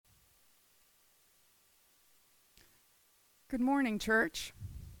Good morning, church.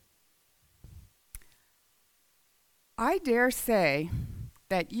 I dare say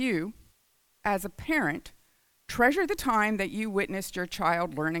that you, as a parent, treasure the time that you witnessed your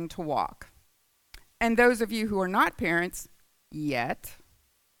child learning to walk. And those of you who are not parents yet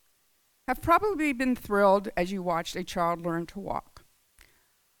have probably been thrilled as you watched a child learn to walk.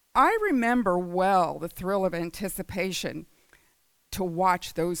 I remember well the thrill of anticipation to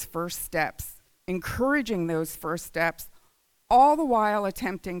watch those first steps, encouraging those first steps, all the while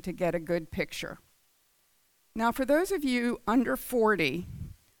attempting to get a good picture. Now, for those of you under 40,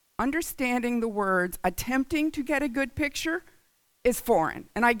 understanding the words attempting to get a good picture is foreign,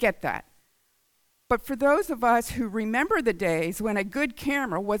 and I get that. But for those of us who remember the days when a good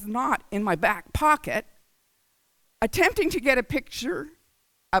camera was not in my back pocket, attempting to get a picture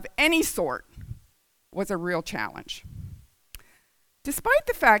of any sort was a real challenge. Despite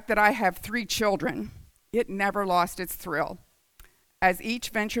the fact that I have 3 children, it never lost its thrill as each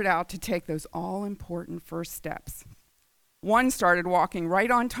ventured out to take those all-important first steps. One started walking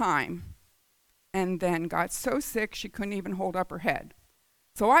right on time and then got so sick she couldn't even hold up her head.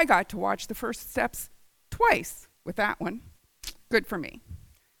 So I got to watch the first steps twice with that one. Good for me.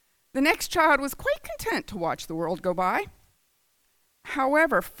 The next child was quite content to watch the world go by.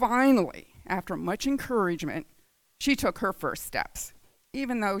 However, finally, after much encouragement, she took her first steps,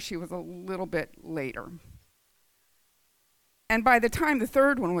 even though she was a little bit later. And by the time the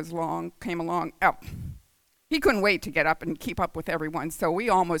third one came along, he couldn't wait to get up and keep up with everyone, so we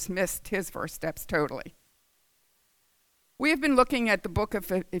almost missed his first steps totally. We have been looking at the book of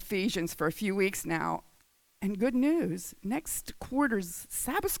Ephesians for a few weeks now, and good news, next quarter's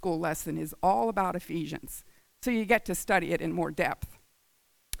Sabbath school lesson is all about Ephesians, so you get to study it in more depth.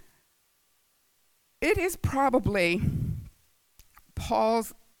 It is probably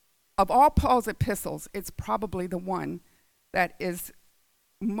of all Paul's epistles, it's probably the one that is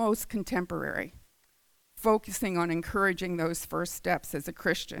most contemporary, focusing on encouraging those first steps as a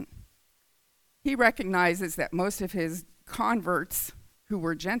Christian. He recognizes that most of his converts who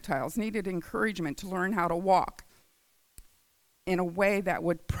were Gentiles needed encouragement to learn how to walk in a way that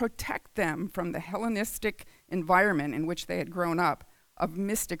would protect them from the Hellenistic environment in which they had grown up, of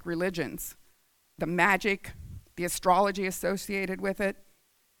mystic religions, the magic, the astrology associated with it.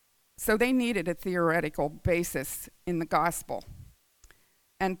 So they needed a theoretical basis in the gospel.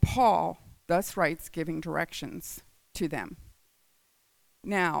 And Paul thus writes giving directions to them.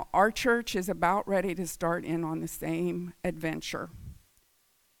 Now, our church is about ready to start in on the same adventure.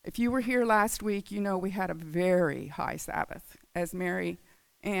 If you were here last week, you know we had a very high Sabbath. As Mary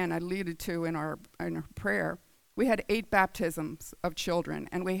Ann alluded to in her prayer, we had 8 baptisms of children,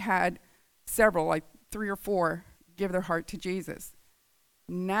 and we had several, like 3 or 4, give their heart to Jesus.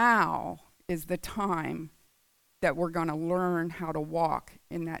 Now is the time that we're going to learn how to walk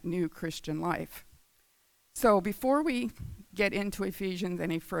in that new Christian life. So before we get into Ephesians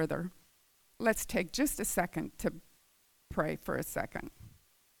any further, let's take just a second to pray for a second.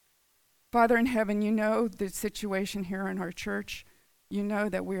 Father in heaven, you know the situation here in our church. You know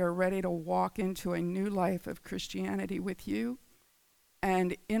that we are ready to walk into a new life of Christianity with you.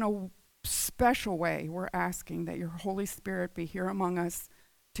 And in a special way, we're asking that your Holy Spirit be here among us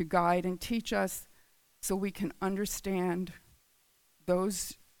to guide and teach us so we can understand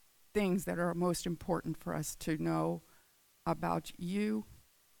those things that are most important for us to know about you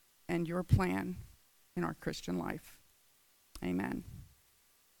and your plan in our Christian life. Amen.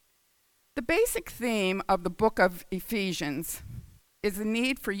 The basic theme of the book of Ephesians is the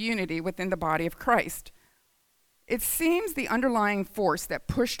need for unity within the body of Christ. It seems the underlying force that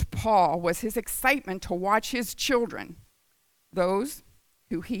pushed Paul was his excitement to watch his children, those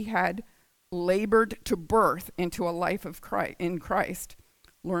who he had labored to birth into a life of Christ,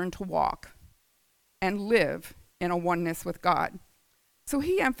 learn to walk and live in a oneness with God. So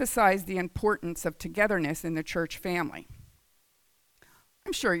he emphasized the importance of togetherness in the church family.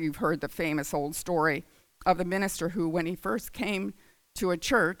 I'm sure you've heard the famous old story of the minister who, when he first came to a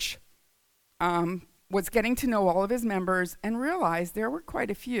church, was getting to know all of his members and realized there were quite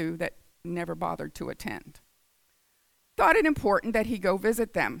a few that never bothered to attend. Thought it important that he go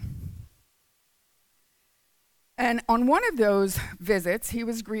visit them. And on one of those visits, he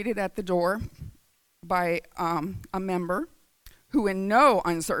was greeted at the door by a member who in no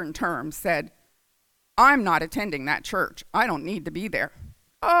uncertain terms said, "I'm not attending that church. I don't need to be there.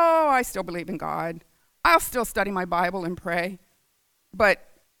 Oh, I still believe in God. I'll still study my Bible and pray, but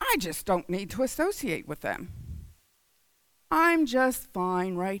I just don't need to associate with them. I'm just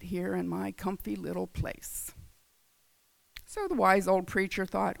fine right here in my comfy little place." So the wise old preacher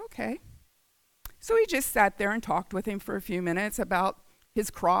thought, okay, So he just sat there and talked with him for a few minutes about his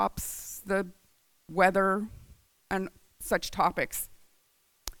crops, the weather, and such topics.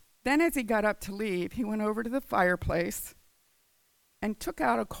 Then as he got up to leave, he went over to the fireplace and took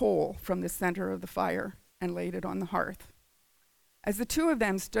out a coal from the center of the fire and laid it on the hearth. As the two of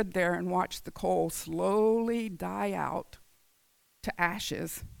them stood there and watched the coal slowly die out to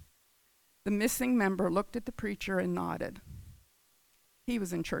ashes, the missing member looked at the preacher and nodded. He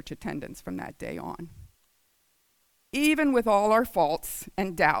was in church attendance from that day on. Even with all our faults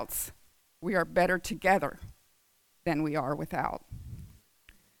and doubts, we are better together than we are without.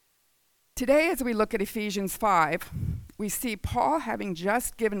 Today, as we look at Ephesians 5, we see Paul having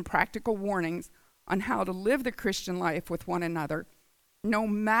just given practical warnings on how to live the Christian life with one another, no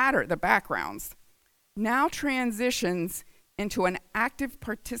matter the backgrounds, now transitions into an active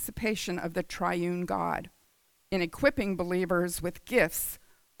participation of the triune God in equipping believers with gifts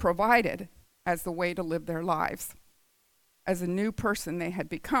provided as the way to live their lives, as a new person they had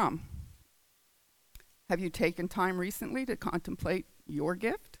become. Have you taken time recently to contemplate your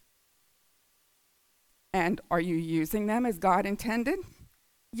gift? And are you using them as God intended?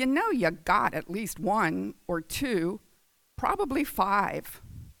 You know you got at least one or two, probably 5.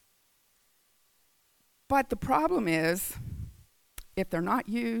 But the problem is, if they're not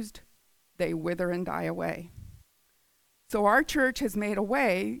used, they wither and die away. So our church has made a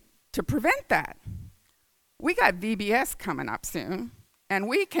way to prevent that. We got VBS coming up soon, and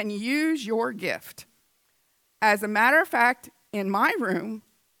we can use your gift. As a matter of fact, in my room,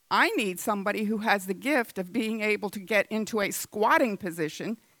 I need somebody who has the gift of being able to get into a squatting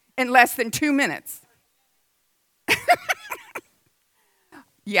position in less than 2 minutes.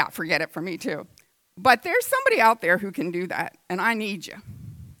 Yeah, forget it for me too. But there's somebody out there who can do that, and I need you.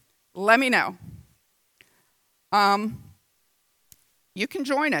 Let me know. You can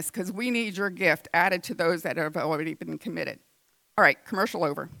join us because we need your gift added to those that have already been committed. All right, commercial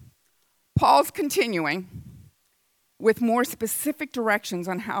over. Paul's continuing with more specific directions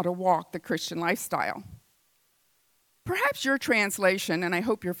on how to walk the Christian lifestyle. Perhaps your translation, and I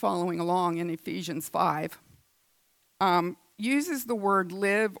hope you're following along in Ephesians 5, uses the word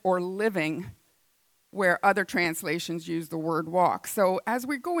live or living where other translations use the word walk. So as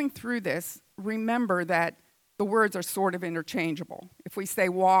we're going through this, remember that the words are sort of interchangeable. If we say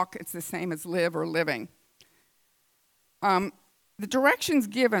walk, it's the same as live or living. The directions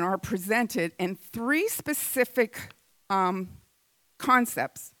given are presented in 3 specific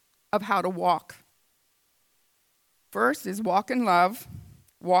concepts of how to walk. First is walk in love,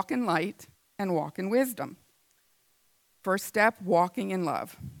 walk in light, and walk in wisdom. First step, walking in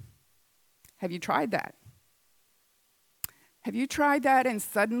love. Have you tried that? Have you tried that and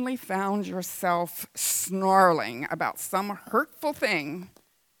suddenly found yourself snarling about some hurtful thing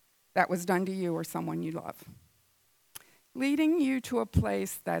that was done to you or someone you love, leading you to a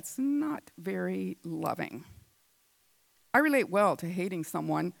place that's not very loving? I relate well to hating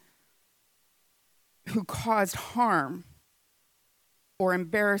someone who caused harm or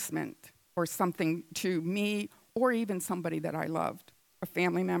embarrassment or something to me or even somebody that I loved, a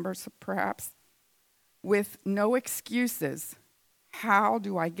family member perhaps. With no excuses, how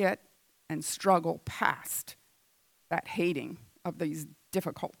do I get and struggle past that hating of these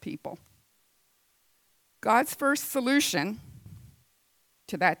difficult people? God's first solution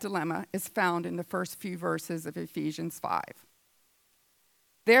to that dilemma is found in the first few verses of Ephesians 5.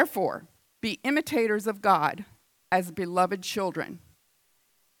 Therefore, be imitators of God as beloved children,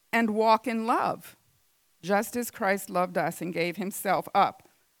 and walk in love, just as Christ loved us and gave himself up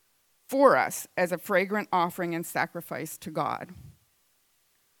for us as a fragrant offering and sacrifice to God.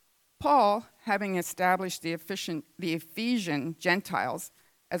 Paul, having established the Ephesian Gentiles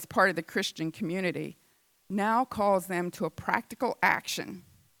as part of the Christian community, now calls them to a practical action,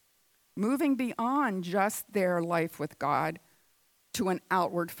 moving beyond just their life with God to an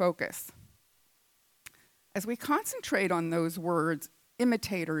outward focus. As we concentrate on those words,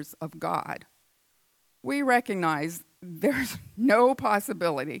 imitators of God, we recognize there's no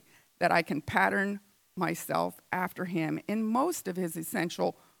possibility that I can pattern myself after him in most of his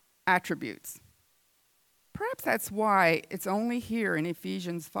essential attributes. Perhaps that's why it's only here in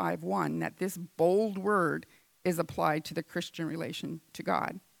Ephesians 5:1 that this bold word is applied to the Christian relation to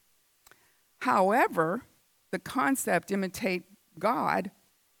God. However, the concept imitate God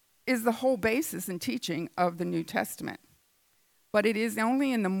is the whole basis and teaching of the New Testament. But it is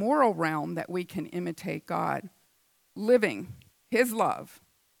only in the moral realm that we can imitate God. Living his love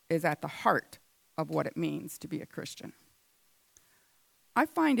is at the heart of what it means to be a Christian. I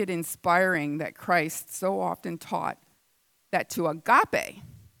find it inspiring that Christ so often taught that to agape,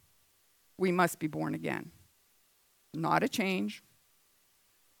 we must be born again. Not a change,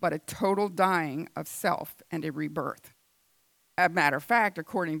 but a total dying of self and a rebirth. As a matter of fact,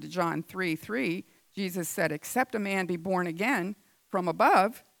 according to John 3:3, Jesus said, except a man be born again from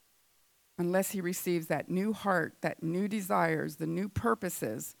above, unless he receives that new heart, that new desires, the new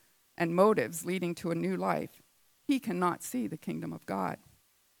purposes and motives leading to a new life, he cannot see the kingdom of God.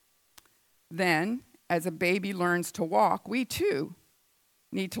 Then, as a baby learns to walk, we too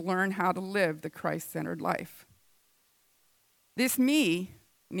need to learn how to live the Christ-centered life. This me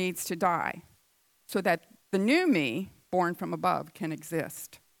needs to die so that the new me, born from above, can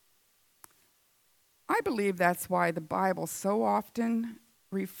exist. I believe that's why the Bible so often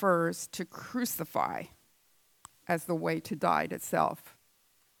refers to crucify as the way to die to self.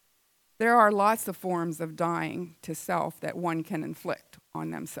 There are lots of forms of dying to self that one can inflict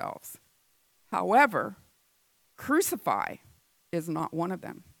on themselves. However, crucify is not one of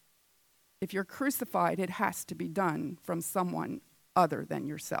them. If you're crucified, it has to be done from someone other than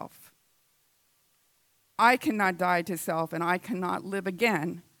yourself. I cannot die to self, and I cannot live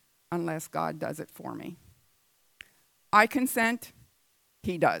again unless God does it for me. I consent,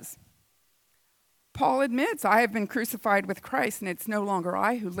 he does. Paul admits, I have been crucified with Christ, and it's no longer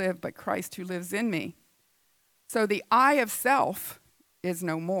I who live, but Christ who lives in me. So the I of self is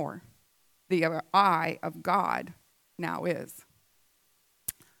no more. The I of God now is.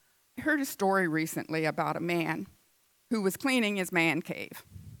 I heard a story recently about a man who was cleaning his man cave.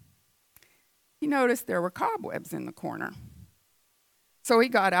 He noticed there were cobwebs in the corner. So he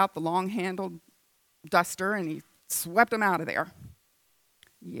got out the long-handled duster and he swept them out of there.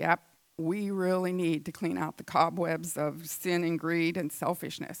 Yep, we really need to clean out the cobwebs of sin and greed and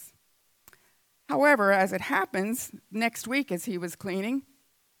selfishness. However, as it happens, next week as he was cleaning,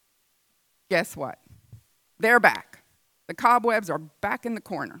 guess what? They're back. The cobwebs are back in the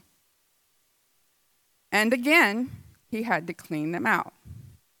corner. And again, he had to clean them out.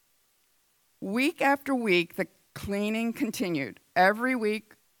 Week after week, the cleaning continued. Every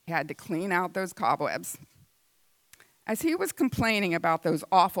week, he had to clean out those cobwebs. As he was complaining about those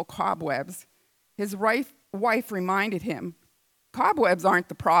awful cobwebs, his wife reminded him, cobwebs aren't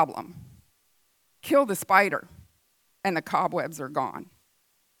the problem. Kill the spider, and the cobwebs are gone.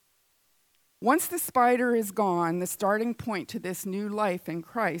 Once the spider is gone, the starting point to this new life in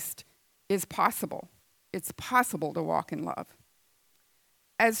Christ is possible. It's possible to walk in love.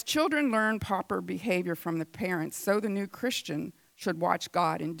 As children learn proper behavior from the parents, so the new Christian should watch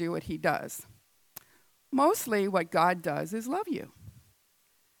God and do what he does. Mostly what God does is love you.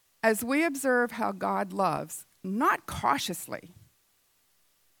 As we observe how God loves, not cautiously,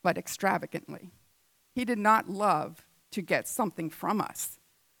 but extravagantly. He did not love to get something from us,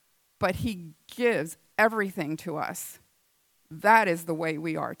 but he gives everything to us. That is the way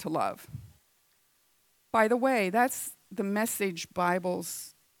we are to love. By the way, that's the Message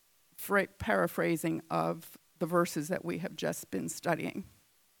Bible's paraphrasing of the verses that we have just been studying.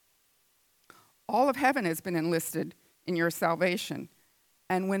 All of heaven has been enlisted in your salvation.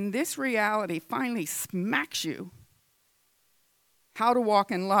 And when this reality finally smacks you, how to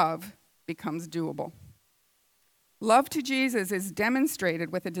walk in love becomes doable. Love to Jesus is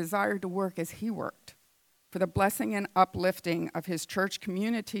demonstrated with a desire to work as he worked, for the blessing and uplifting of his church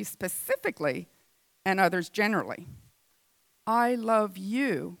community specifically, and others generally. I love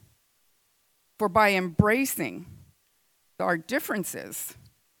you, for by embracing our differences,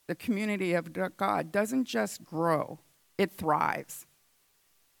 the community of God doesn't just grow, it thrives,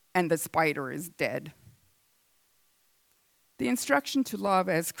 and the spider is dead. The instruction to love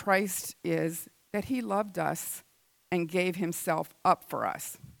as Christ is that he loved us and gave himself up for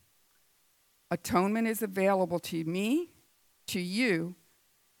us. Atonement is available to me, to you,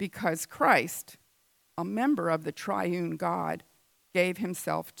 because Christ, a member of the triune God, gave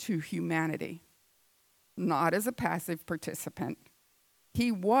himself to humanity, not as a passive participant.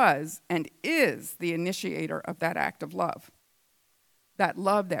 He was and is the initiator of that act of love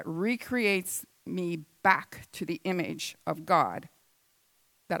that recreates me back to the image of God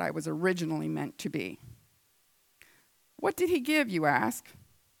that I was originally meant to be. What did he give, you ask?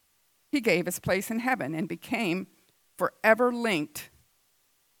 He gave his place in heaven and became forever linked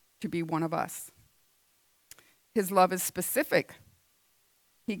to be one of us. His love is specific.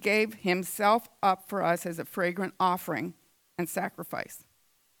 He gave himself up for us as a fragrant offering and sacrifice.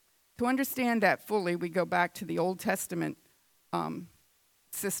 To understand that fully, we go back to the Old Testament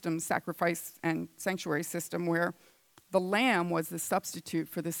system, sacrifice and sanctuary system, where the lamb was the substitute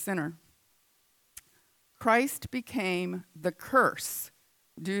for the sinner. Christ became the curse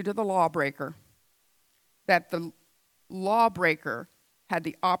due to the lawbreaker, that the lawbreaker had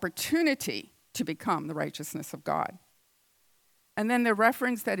the opportunity to become the righteousness of God. And then the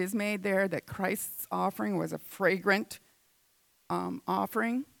reference that is made there that Christ's offering was a fragrant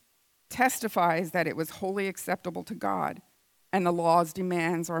offering testifies that it was wholly acceptable to God and the law's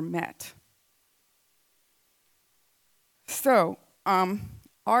demands are met. So,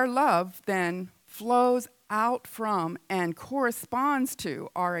 our love then flows out from and corresponds to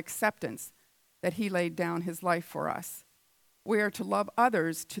our acceptance that he laid down his life for us. We are to love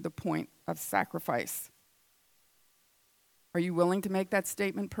others to the point of sacrifice. Are you willing to make that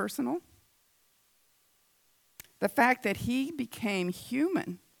statement personal? The fact that he became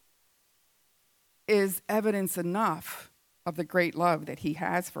human is evidence enough of the great love that he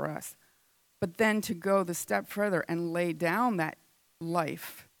has for us. But then to go the step further and lay down that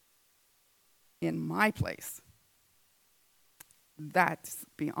life in my place, that's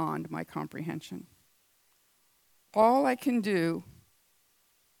beyond my comprehension. All I can do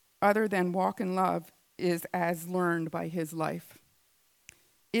other than walk in love is as learned by his life.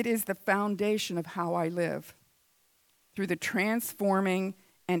 It is the foundation of how I live through the transforming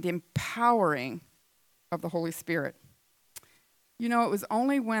and empowering of the Holy Spirit. You know, it was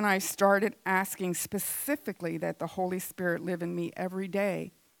only when I started asking specifically that the Holy Spirit live in me every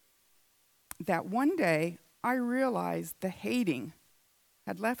day that one day I realized the hating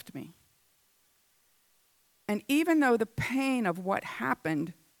had left me. And even though the pain of what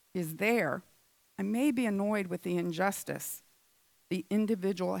happened is there, I may be annoyed with the injustice. The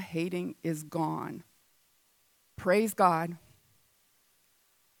individual hating is gone. Praise God.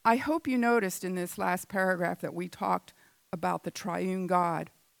 I hope you noticed in this last paragraph that we talked about the triune God.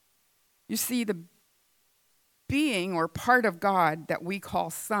 You see, the being or part of God that we call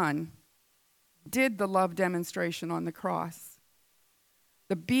Son did the love demonstration on the cross.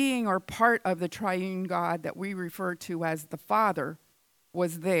 The being or part of the triune God that we refer to as the Father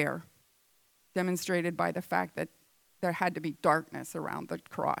was there, demonstrated by the fact that there had to be darkness around the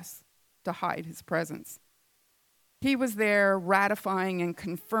cross to hide his presence. He was there ratifying and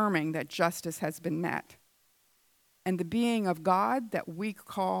confirming that justice has been met. And the being of God that we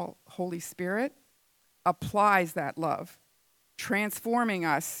call Holy Spirit applies that love, transforming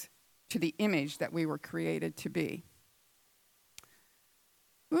us to the image that we were created to be.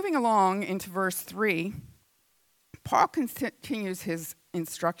 Moving along into verse 3, Paul continues his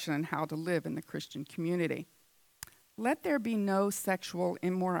instruction on how to live in the Christian community. Let there be no sexual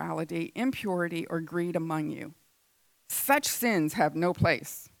immorality, impurity, or greed among you. Such sins have no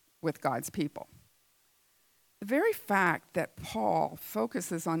place with God's people. The very fact that Paul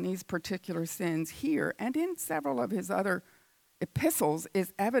focuses on these particular sins here and in several of his other epistles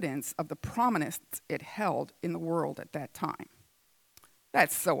is evidence of the prominence it held in the world at that time.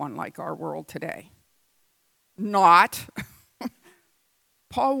 That's so unlike our world today. Not.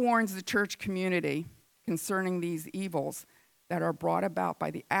 Paul warns the church community concerning these evils that are brought about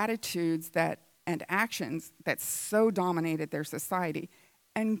by the attitudes and actions that so dominated their society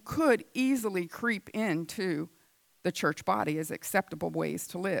and could easily creep into the church body as acceptable ways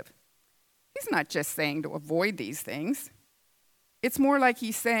to live. He's not just saying to avoid these things. It's more like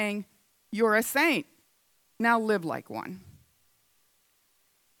he's saying, you're a saint, now live like one.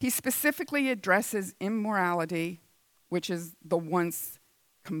 He specifically addresses immorality, which is the once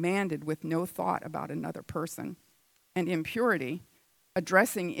commanded with no thought about another person, and impurity,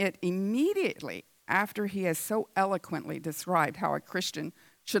 addressing it immediately after he has so eloquently described how a Christian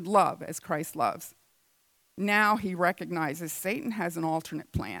should love as Christ loves. Now he recognizes Satan has an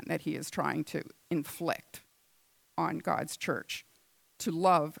alternate plan that he is trying to inflict on God's church, to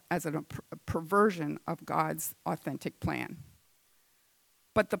love as a perversion of God's authentic plan.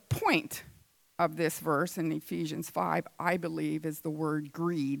 But the point of this verse in Ephesians 5, I believe, is the word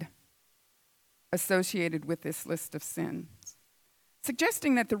greed associated with this list of sins,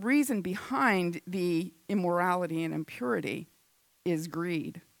 suggesting that the reason behind the immorality and impurity is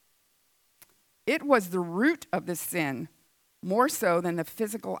greed. It was the root of the sin, more so than the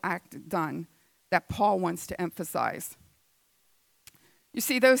physical act done, that Paul wants to emphasize. You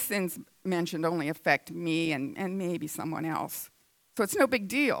see, those sins mentioned only affect me and maybe someone else. So it's no big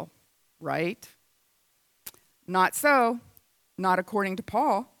deal, right? Not so, not according to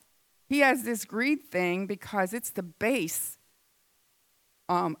Paul. He has this greed thing because it's the base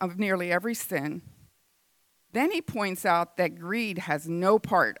of nearly every sin. Then he points out that greed has no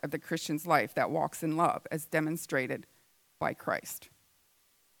part of the Christian's life that walks in love, as demonstrated by Christ.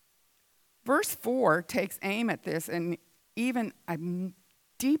 Verse 4 takes aim at this in even a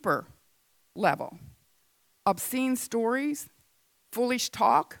deeper level. Obscene stories, foolish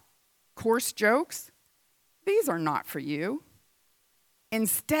talk, coarse jokes, these are not for you.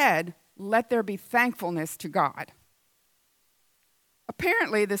 Instead, let there be thankfulness to God.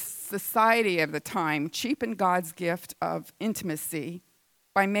 Apparently, the society of the time cheapened God's gift of intimacy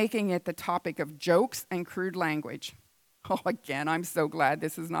by making it the topic of jokes and crude language. Oh, again, I'm so glad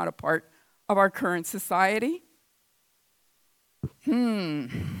this is not a part of our current society.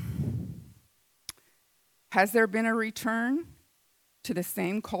 Has there been a return to the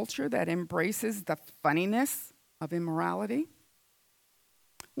same culture that embraces the funniness of immorality?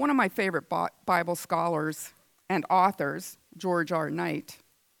 One of my favorite Bible scholars and authors, George R. Knight,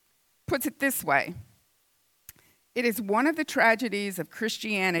 puts it this way: it is one of the tragedies of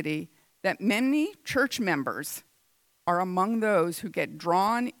Christianity that many church members are among those who get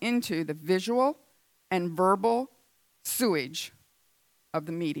drawn into the visual and verbal sewage of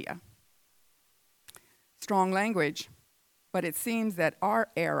the media. Strong language, but it seems that our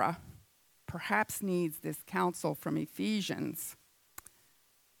era perhaps needs this counsel from Ephesians,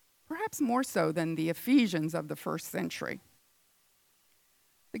 perhaps more so than the Ephesians of the first century.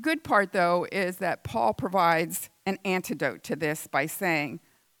 The good part, though, is that Paul provides an antidote to this by saying,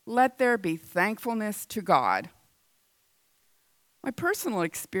 "Let there be thankfulness to God." My personal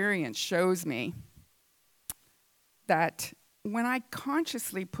experience shows me that when I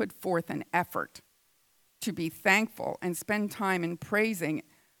consciously put forth an effort to be thankful and spend time in praising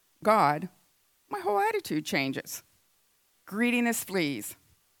God, my whole attitude changes. Greediness flees.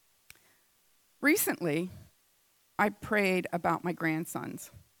 Recently, I prayed about my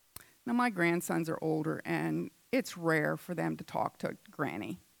grandsons. Now, my grandsons are older, and it's rare for them to talk to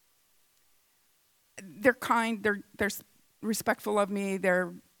Granny. They're kind, they're respectful of me.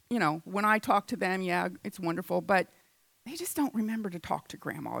 They're, when I talk to them, yeah, it's wonderful, but they just don't remember to talk to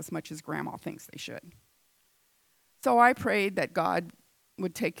Grandma as much as Grandma thinks they should. So I prayed that God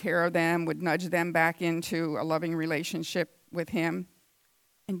would take care of them, would nudge them back into a loving relationship with Him.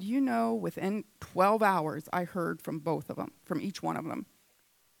 And within 12 hours, I heard from both of them, from each one of them.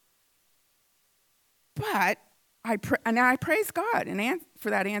 But I praise God for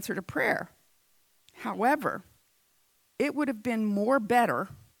that answer to prayer. However, it would have been more better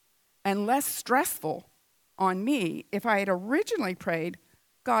and less stressful on me if I had originally prayed,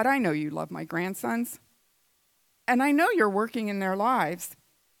 "God, I know you love my grandsons, and I know you're working in their lives.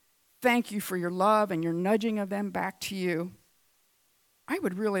 Thank you for your love and your nudging of them back to you. I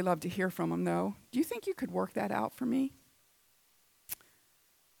would really love to hear from them, though. Do you think you could work that out for me?"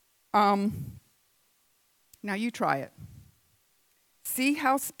 Now you try it. See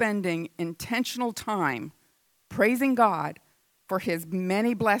how spending intentional time praising God for His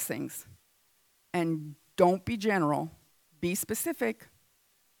many blessings, and don't be general, be specific,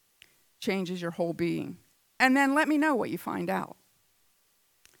 changes your whole being. And then let me know what you find out.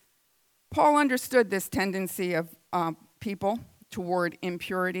 Paul understood this tendency of people toward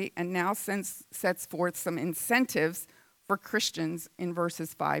impurity and now sets forth some incentives for Christians in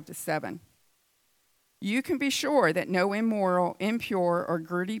verses 5 to 7. You can be sure that no immoral, impure, or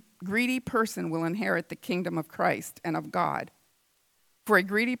greedy person will inherit the kingdom of Christ and of God. For a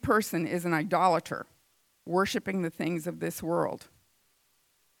greedy person is an idolater, worshiping the things of this world.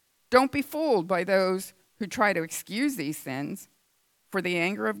 Don't be fooled by those who try to excuse these sins, for the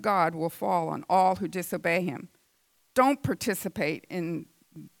anger of God will fall on all who disobey Him. Don't participate in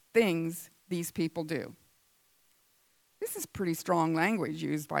things these people do. This is pretty strong language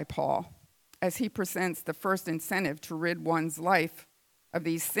used by Paul as he presents the first incentive to rid one's life of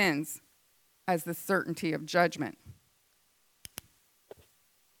these sins as the certainty of judgment.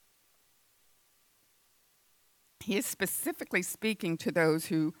 He is specifically speaking to those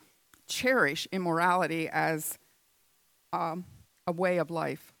who cherish immorality as a way of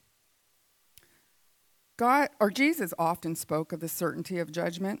life. Jesus often spoke of the certainty of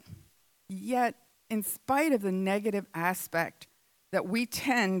judgment, yet in spite of the negative aspect that we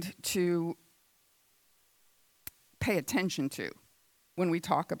tend to pay attention to when we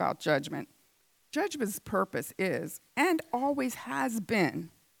talk about judgment, judgment's purpose is, and always has been,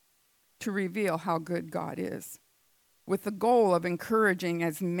 to reveal how good God is, with the goal of encouraging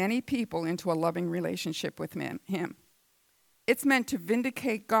as many people into a loving relationship with Him. It's meant to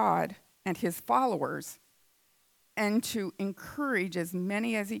vindicate God and His followers and to encourage as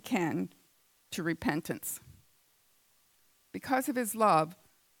many as He can to repentance. Because of His love,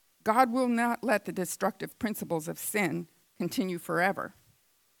 God will not let the destructive principles of sin continue forever.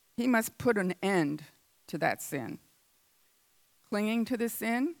 He must put an end to that sin. Clinging to the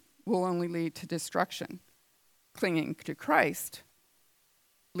sin will only lead to destruction. Clinging to Christ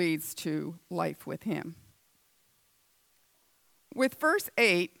leads to life with Him. With verse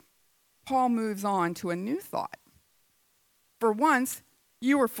 8, Paul moves on to a new thought. For once,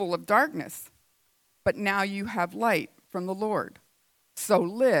 You were full of darkness, but now you have light from the Lord. So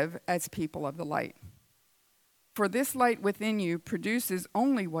live as people of the light. For this light within you produces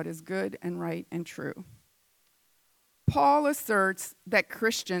only what is good and right and true. Paul asserts that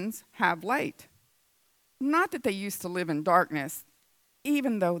Christians have light. Not that they used to live in darkness,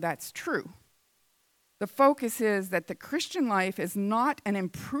 even though that's true. The focus is that the Christian life is not an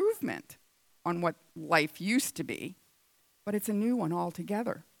improvement on what life used to be, but it's a new one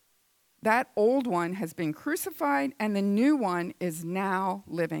altogether. That old one has been crucified, and the new one is now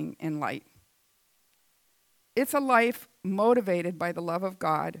living in light. It's a life motivated by the love of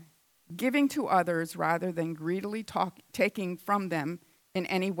God, giving to others rather than greedily taking from them in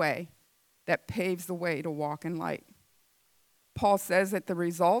any way that paves the way to walk in light. Paul says that the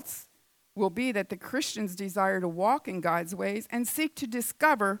results will be that the Christians desire to walk in God's ways and seek to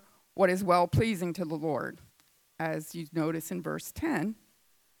discover what is well-pleasing to the Lord, as you notice in verse 10,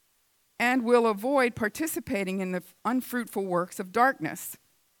 and will avoid participating in the unfruitful works of darkness,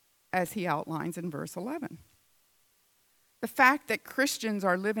 as he outlines in verse 11. The fact that Christians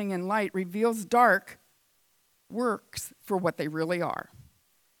are living in light reveals dark works for what they really are.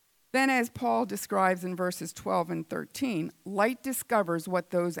 Then, as Paul describes in verses 12 and 13, light discovers what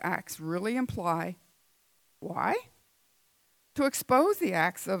those acts really imply. Why? To expose the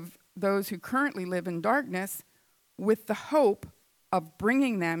acts of those who currently live in darkness with the hope of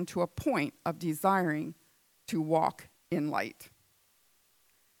bringing them to a point of desiring to walk in light.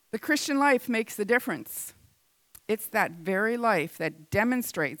 The Christian life makes the difference. It's that very life that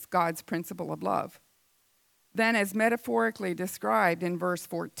demonstrates God's principle of love. Then, as metaphorically described in verse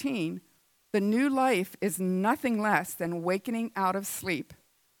 14, the new life is nothing less than awakening out of sleep,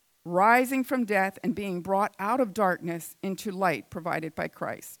 rising from death and being brought out of darkness into light provided by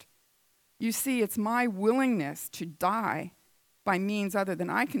Christ. You see, it's my willingness to die by means other than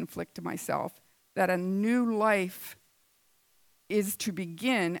I can inflict to myself that a new life is to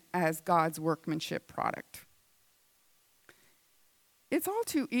begin as God's workmanship product. It's all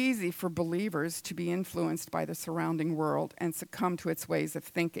too easy for believers to be influenced by the surrounding world and succumb to its ways of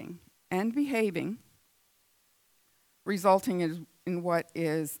thinking and behaving, resulting in what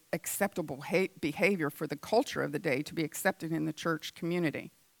is acceptable behavior for the culture of the day to be accepted in the church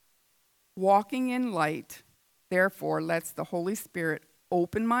community. Walking in light, therefore, lets the Holy Spirit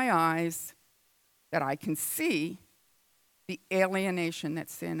open my eyes that I can see the alienation that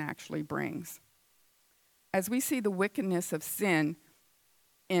sin actually brings. As we see the wickedness of sin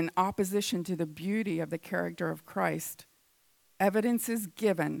in opposition to the beauty of the character of Christ, evidence is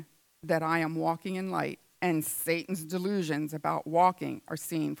given that I am walking in light, and Satan's delusions about walking are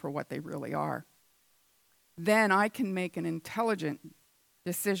seen for what they really are. Then I can make an intelligent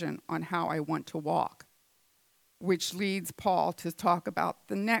decision on how I want to walk, which leads Paul to talk about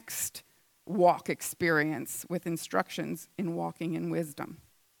the next walk experience with instructions in walking in wisdom,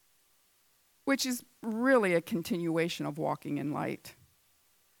 which is really a continuation of walking in light.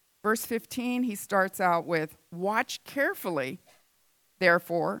 Verse 15, he starts out with, "Watch carefully,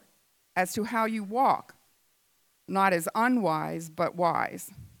 therefore, as to how you walk, not as unwise, but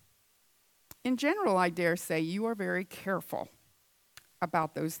wise." In general, I dare say you are very careful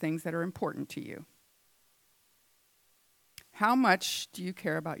about those things that are important to you. How much do you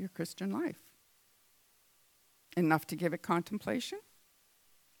care about your Christian life? Enough to give it contemplation?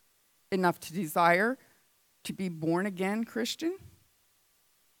 Enough to desire to be born again Christian?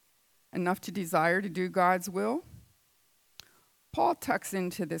 Enough to desire to do God's will? Paul tucks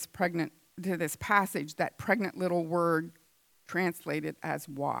into this passage that pregnant little word translated as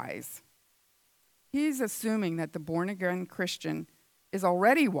wise. He's assuming that the born-again Christian is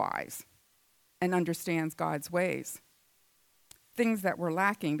already wise and understands God's ways, things that were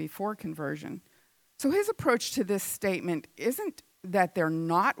lacking before conversion. So his approach to this statement isn't that they're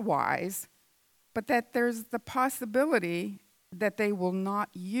not wise, but that there's the possibility that they will not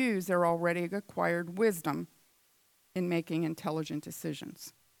use their already acquired wisdom in making intelligent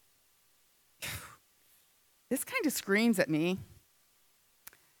decisions. This kind of screams at me.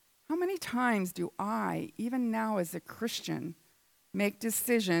 How many times do I, even now as a Christian, make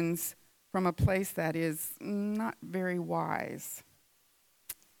decisions from a place that is not very wise?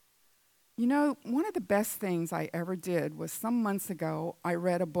 You know, one of the best things I ever did was some months ago, I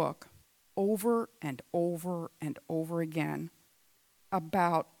read a book over and over and over again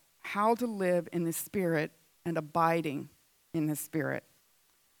about how to live in the Spirit and abiding in the Spirit.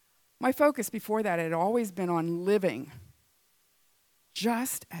 My focus before that had always been on living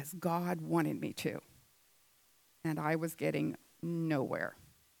just as God wanted me to, and I was getting nowhere.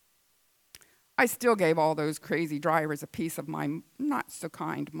 I still gave all those crazy drivers a piece of my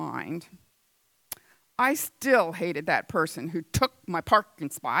not-so-kind mind. I still hated that person who took my parking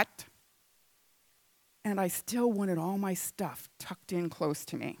spot, and I still wanted all my stuff tucked in close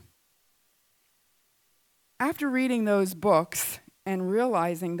to me. After reading those books and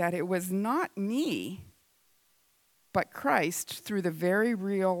realizing that it was not me, but Christ, through the very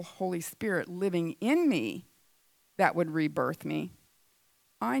real Holy Spirit living in me, that would rebirth me,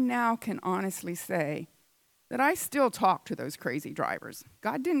 I now can honestly say that I still talk to those crazy drivers.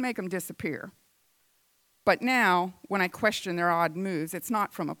 God didn't make them disappear. But now, when I question their odd moves, it's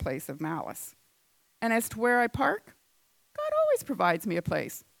not from a place of malice. And as to where I park, God always provides me a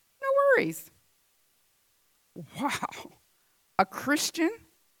place. No worries. Wow. A Christian's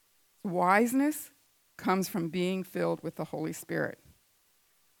wiseness comes from being filled with the Holy Spirit.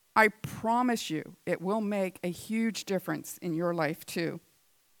 I promise you, it will make a huge difference in your life too.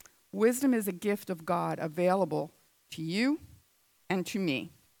 Wisdom is a gift of God available to you and to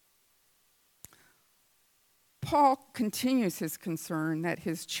me. Paul continues his concern that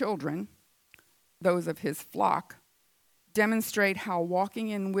his children, those of his flock, demonstrate how walking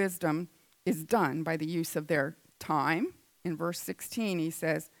in wisdom is done by the use of their time. In verse 16, he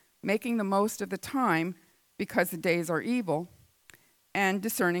says, making the most of the time because the days are evil, and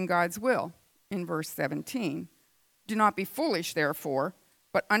discerning God's will. In verse 17, do not be foolish, therefore,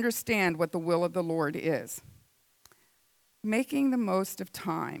 but understand what the will of the Lord is. Making the most of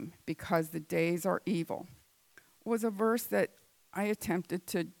time because the days are evil was a verse that I attempted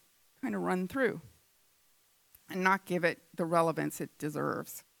to kind of run through and not give it the relevance it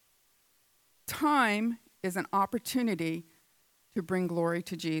deserves. Time is an opportunity to bring glory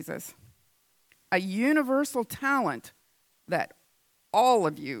to Jesus, a universal talent that all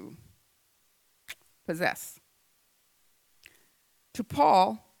of you possess. To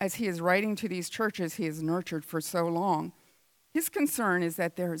Paul, as he is writing to these churches he has nurtured for so long, his concern is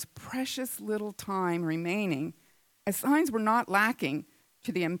that there is precious little time remaining, as signs were not lacking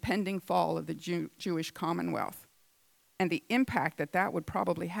to the impending fall of the Jewish Commonwealth and the impact that that would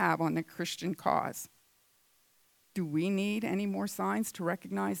probably have on the Christian cause. Do we need any more signs to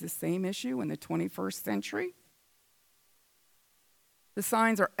recognize the same issue in the 21st century? The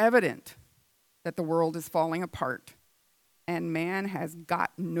signs are evident that the world is falling apart and man has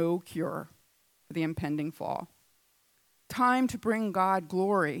got no cure for the impending fall. Time to bring God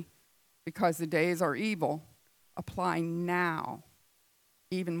glory because the days are evil apply now,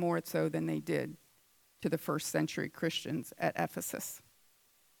 even more so than they did to the first century Christians at Ephesus.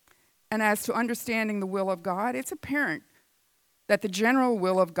 And as to understanding the will of God, it's apparent that the general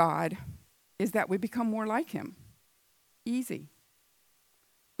will of God is that we become more like him. Easy.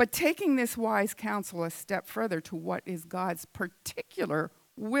 But taking this wise counsel a step further to what is God's particular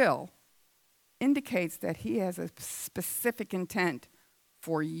will indicates that he has a specific intent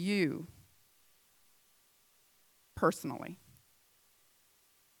for you personally.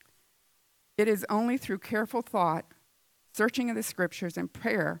 It is only through careful thought, searching of the scriptures, and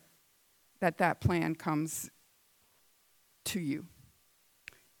prayer that that plan comes to you.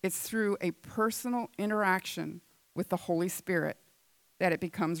 It's through a personal interaction with the Holy Spirit that it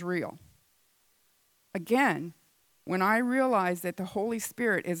becomes real. Again, when I realized that the Holy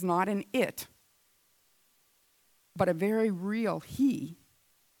Spirit is not an it, but a very real he,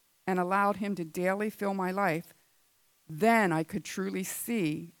 and allowed him to daily fill my life, then I could truly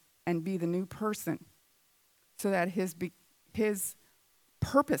see and be the new person so that his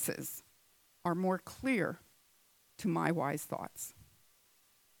purposes are more clear to my wise thoughts.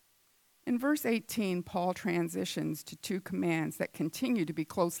 In verse 18, Paul transitions to two commands that continue to be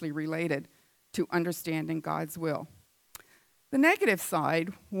closely related to understanding God's will. The negative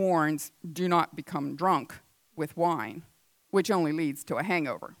side warns, do not become drunk with wine, which only leads to a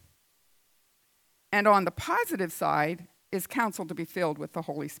hangover. And on the positive side is counsel to be filled with the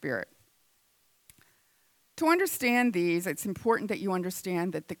Holy Spirit. To understand these, it's important that you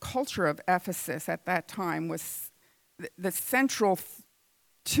understand that the culture of Ephesus at that time was, the central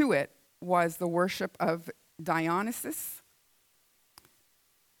to it was the worship of Dionysus,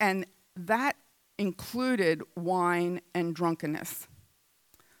 and that included wine and drunkenness.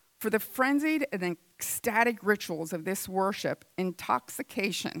 For the frenzied and ecstatic rituals of this worship,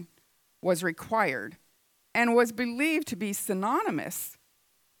 intoxication was required and was believed to be synonymous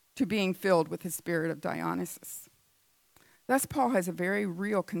to being filled with the spirit of Dionysus. Thus, Paul has a very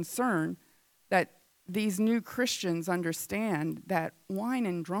real concern that these new Christians understand that wine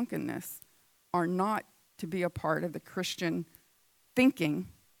and drunkenness are not to be a part of the Christian thinking,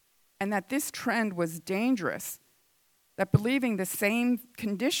 and that this trend was dangerous, that believing the same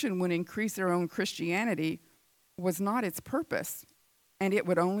condition would increase their own Christianity was not its purpose, and it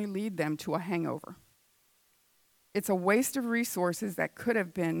would only lead them to a hangover. It's a waste of resources that could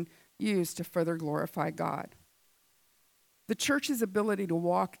have been used to further glorify God. The church's ability to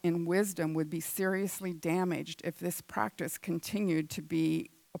walk in wisdom would be seriously damaged if this practice continued to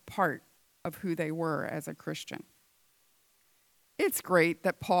be a part of who they were as a Christian. It's great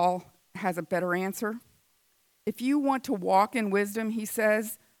that Paul has a better answer. If you want to walk in wisdom, he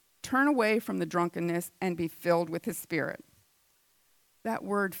says, turn away from the drunkenness and be filled with his Spirit. That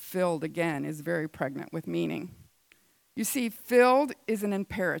word filled, again, is very pregnant with meaning. You see, filled is an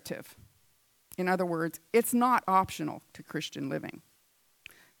imperative. In other words, it's not optional to Christian living.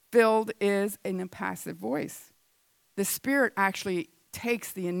 Filled is an impassive voice. The Spirit actually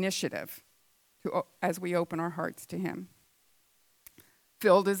takes the initiative as we open our hearts to him.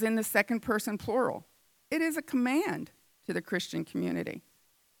 Filled is in the second person plural. It is a command to the Christian community.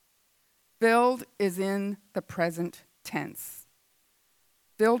 Filled is in the present tense.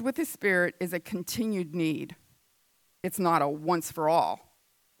 Filled with the Spirit is a continued need. It's not a once-for-all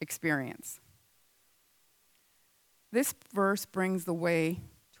experience. This verse brings the way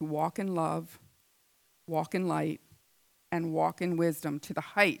to walk in love, walk in light, and walk in wisdom to the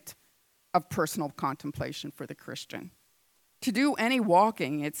height of personal contemplation for the Christian. To do any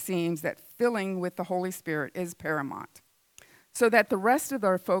walking, it seems that filling with the Holy Spirit is paramount. So that the rest of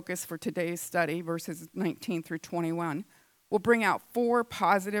our focus for today's study, verses 19 through 21, will bring out 4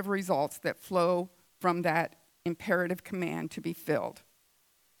 positive results that flow from that imperative command to be filled.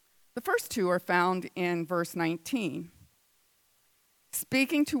 The first 2 are found in verse 19.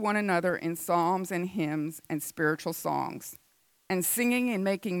 Speaking to one another in psalms and hymns and spiritual songs, and singing and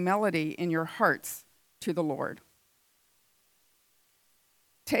making melody in your hearts to the Lord.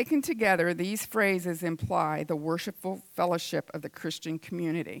 Taken together, these phrases imply the worshipful fellowship of the Christian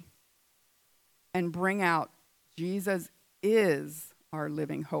community and bring out Jesus is our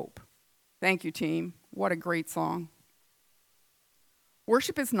living hope. Thank you, team. What a great song.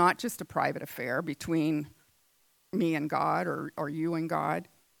 Worship is not just a private affair between me and God or you and God.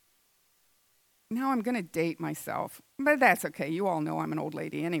 Now I'm going to date myself, but that's okay. You all know I'm an old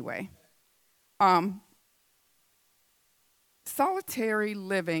lady anyway. Solitary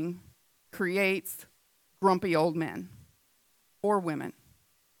living creates grumpy old men or women.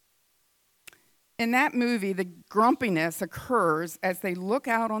 In that movie, the grumpiness occurs as they look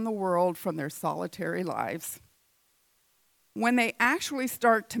out on the world from their solitary lives. When they actually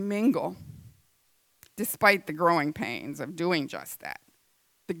start to mingle, despite the growing pains of doing just that,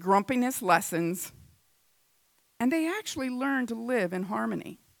 the grumpiness lessens, and they actually learn to live in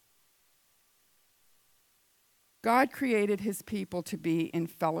harmony. God created his people to be in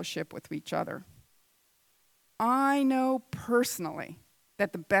fellowship with each other. I know personally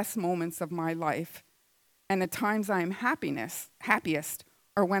that the best moments of my life and the times I am happiest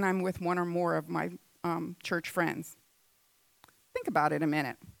are when I'm with one or more of my church friends. Think about it a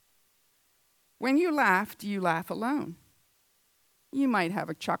minute. When you laugh, do you laugh alone? You might have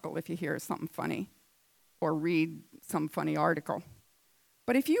a chuckle if you hear something funny or read some funny article.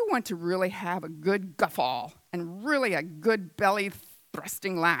 But if you want to really have a good guffaw and really a good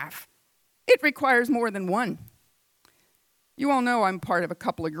belly-thrusting laugh, it requires more than one. You all know I'm part of a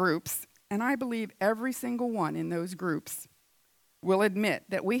couple of groups, and I believe every single one in those groups will admit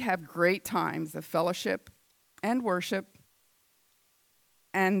that we have great times of fellowship and worship,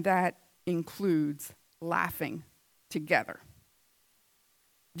 and that includes laughing together.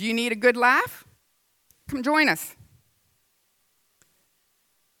 Do you need a good laugh? Come join us.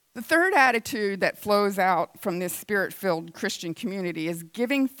 The third attitude that flows out from this Spirit-filled Christian community is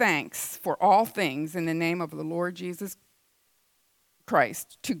giving thanks for all things in the name of the Lord Jesus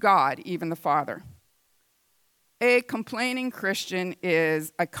Christ to God, even the Father. A complaining Christian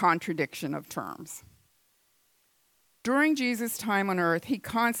is a contradiction of terms. During Jesus' time on earth, he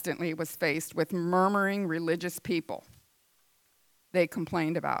constantly was faced with murmuring religious people. They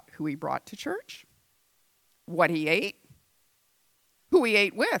complained about who he brought to church, what he ate, who he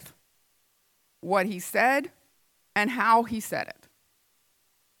ate with, what he said, and how he said it.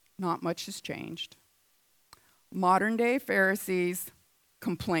 Not much has changed. Modern-day Pharisees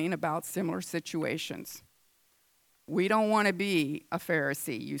complain about similar situations. We don't want to be a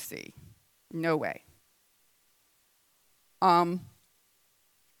Pharisee, you see. No way. When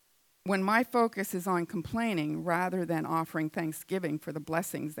my focus is on complaining rather than offering thanksgiving for the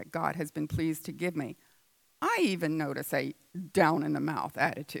blessings that God has been pleased to give me, I even notice a down-in-the-mouth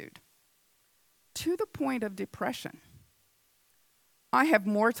attitude, to the point of depression. I have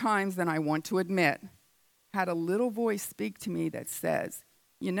more times than I want to admit had a little voice speak to me that says,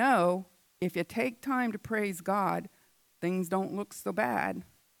 you know, if you take time to praise God, things don't look so bad.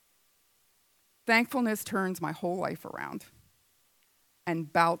 Thankfulness turns my whole life around,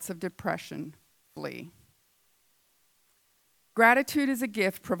 and bouts of depression flee. Gratitude is a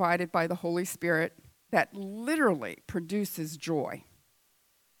gift provided by the Holy Spirit that literally produces joy.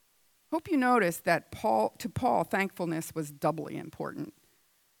 Hope you noticed that to Paul, thankfulness was doubly important,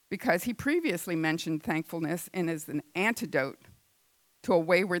 because he previously mentioned thankfulness as an antidote to a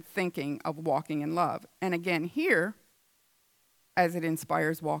wayward thinking of walking in love. And again here, as it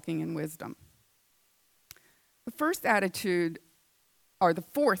inspires walking in wisdom. The fourth attitude that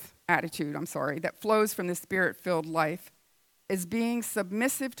flows from the Spirit-filled life is being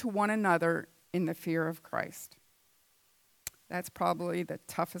submissive to one another in the fear of Christ. That's probably the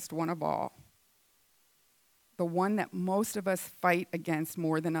toughest one of all. The one that most of us fight against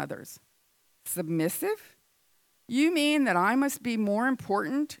more than others. Submissive? You mean that I must be more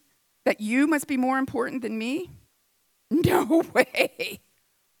important? That you must be more important than me? No way.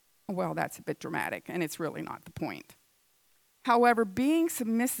 Well, that's a bit dramatic, and it's really not the point. However, being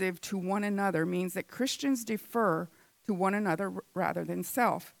submissive to one another means that Christians defer to one another rather than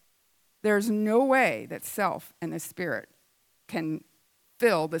self. There's no way that self and the Spirit can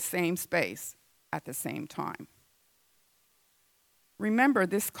fill the same space at the same time. Remember,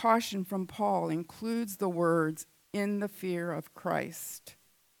 this caution from Paul includes the words, in the fear of Christ.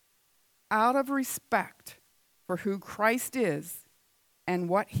 Out of respect for who Christ is and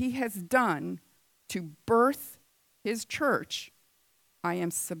what he has done to birth his church, I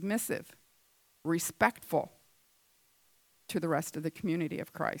am submissive, respectful to the rest of the community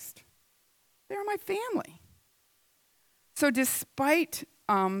of Christ. They're my family. So despite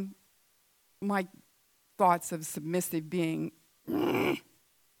my thoughts of submissive being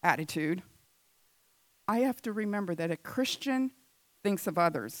attitude, I have to remember that a Christian thinks of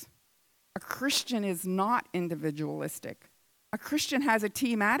others. A Christian is not individualistic. A Christian has a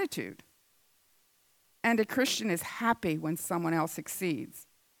team attitude. And a Christian is happy when someone else succeeds.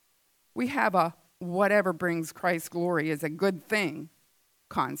 We have a whatever brings Christ glory is a good thing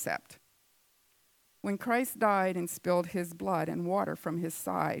concept. When Christ died and spilled his blood and water from his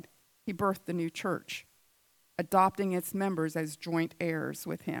side, he birthed the new church, adopting its members as joint heirs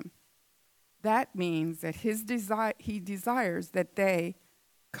with him. That means that he desires that they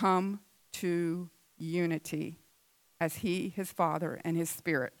come to unity as he, his Father, and his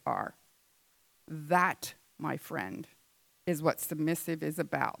Spirit are. That, my friend, is what submissive is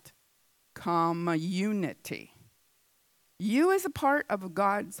about. Community. You is a part of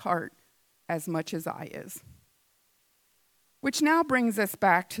God's heart as much as I is. Which now brings us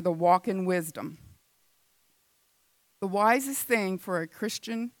back to the walk in wisdom. The wisest thing for a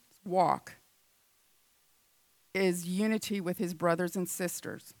Christian's walk is unity with his brothers and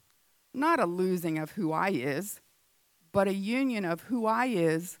sisters. Not a losing of who I is, but a union of who I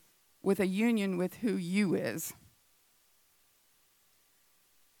is with a union with who you is.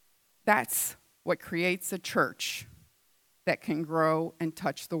 That's what creates a church that can grow and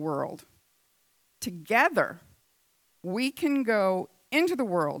touch the world. Together, we can go into the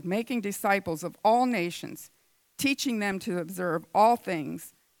world, making disciples of all nations, teaching them to observe all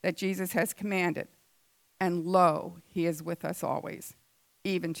things that Jesus has commanded. And lo, he is with us always,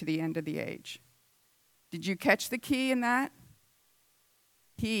 even to the end of the age. Did you catch the key in that?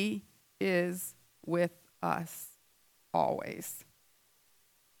 He is with us always.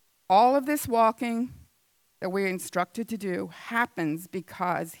 All of this walking that we're instructed to do happens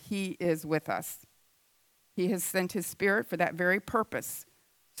because he is with us. He has sent his Spirit for that very purpose,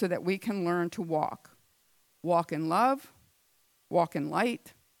 so that we can learn to walk. Walk in love, walk in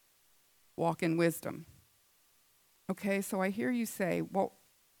light, walk in wisdom. Okay, so I hear you say, well,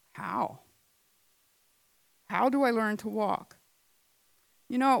 how? How do I learn to walk?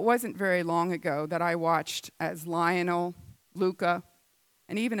 You know, it wasn't very long ago that I watched as Lionel, Luca,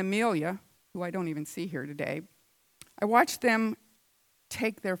 and even Amelia, who I don't even see here today, I watched them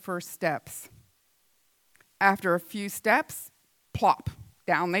take their first steps. After a few steps, plop,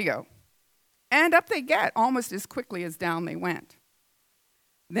 down they go. And up they get, almost as quickly as down they went.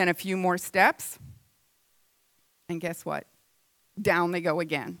 Then a few more steps, and guess what? Down they go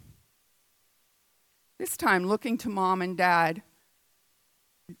again. This time looking to mom and dad,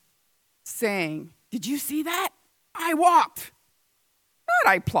 saying, did you see that? I walked.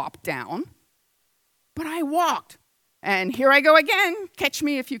 Not I plopped down, but I walked. And here I go again. Catch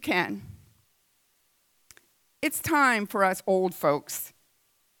me if you can. It's time for us old folks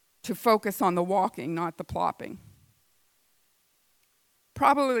to focus on the walking, not the plopping.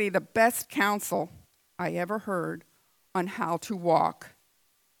 Probably the best counsel I ever heard on how to walk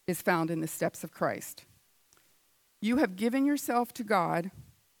is found in the steps of Christ. You have given yourself to God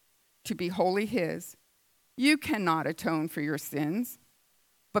to be wholly His. You cannot atone for your sins,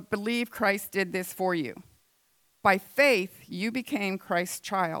 but believe Christ did this for you. By faith, you became Christ's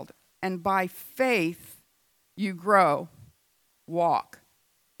child, and by faith, you grow, walk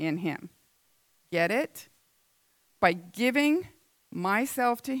in Him. Get it? By giving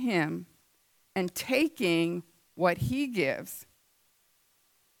myself to Him and taking what He gives,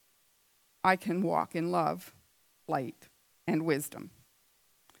 I can walk in love, light, and wisdom.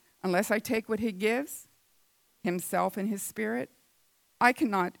 Unless I take what He gives, Himself and His Spirit, I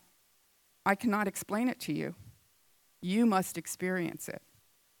cannot explain it to you. You must experience it.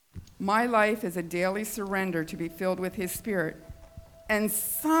 My life is a daily surrender to be filled with His Spirit, and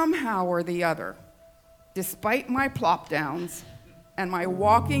somehow or the other, despite my plop downs and my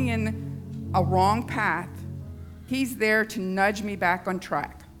walking in a wrong path, He's there to nudge me back on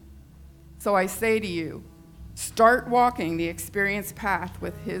track. So I say to you, start walking the experience path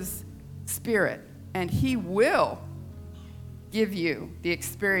with His Spirit, and He will give you the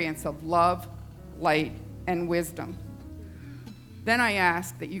experience of love, light, and wisdom. Then I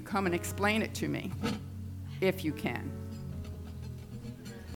ask that you come and explain it to me, if you can.